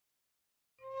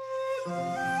Hi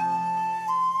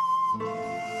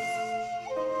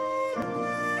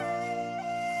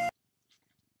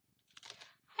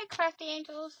Crafty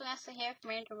Angels, Vanessa here from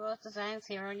Angel Rose Designs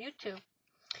here on YouTube.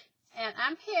 And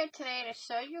I'm here today to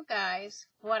show you guys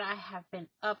what I have been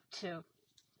up to.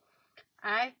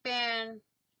 I've been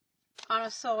on a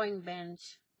sewing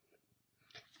binge.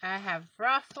 I have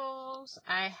ruffles,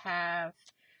 I'm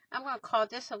going to call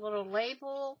this a little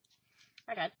label.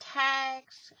 I got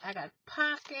tags, I got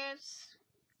pockets,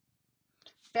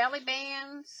 belly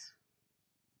bands,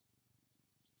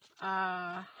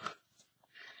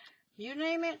 you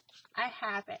name it, I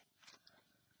have it.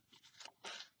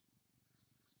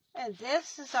 And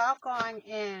this is all going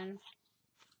in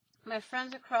my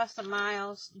Friends Across the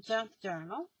Miles junk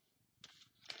journal.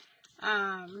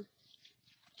 I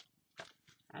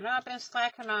know I've been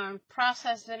slacking on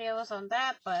process videos on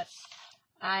that, but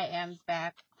I am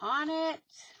back on it.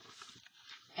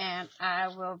 And I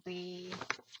will be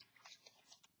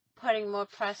putting more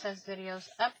process videos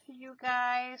up for you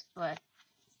guys. But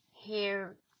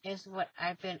here is what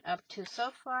I've been up to so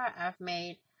far. I've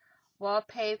made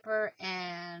wallpaper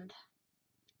and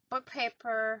book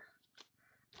paper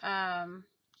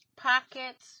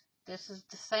pockets. This is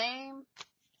the same.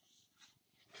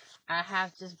 I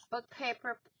have just book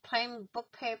paper, plain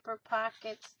book paper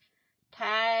pockets,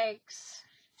 tags.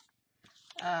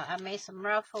 I made some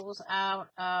ruffles out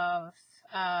of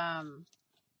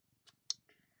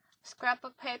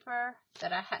scrapbook paper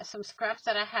that I had, some scraps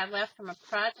that I had left from a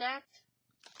project.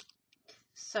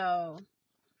 So,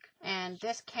 and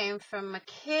this came from a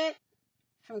kit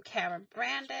from Cara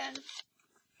Brandon.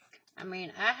 I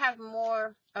mean, I have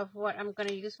more of what I'm going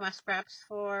to use my scraps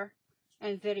for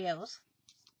in videos.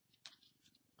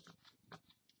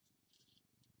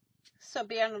 So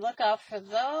be on the lookout for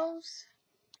those.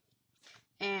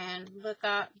 And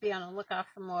be on the lookout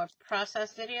for more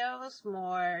process videos,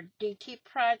 more DT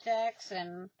projects,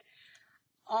 and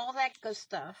all that good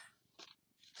stuff.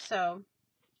 So,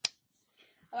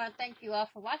 I want to thank you all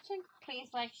for watching.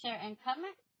 Please like, share, and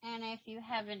comment. And if you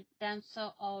haven't done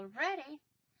so already,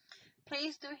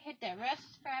 please do hit that red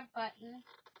subscribe button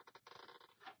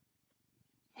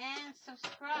and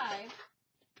subscribe.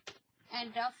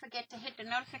 And don't forget to hit the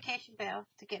notification bell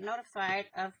to get notified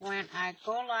of when I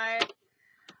go live,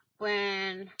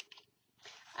 when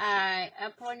I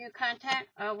upload new content,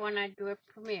 or when I do a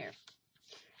premiere.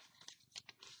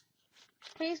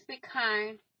 Please be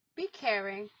kind, be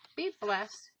caring, be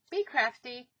blessed, be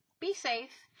crafty, be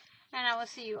safe, and I will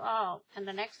see you all in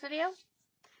the next video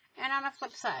and on the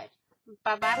flip side.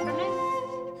 Bye-bye for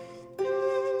now.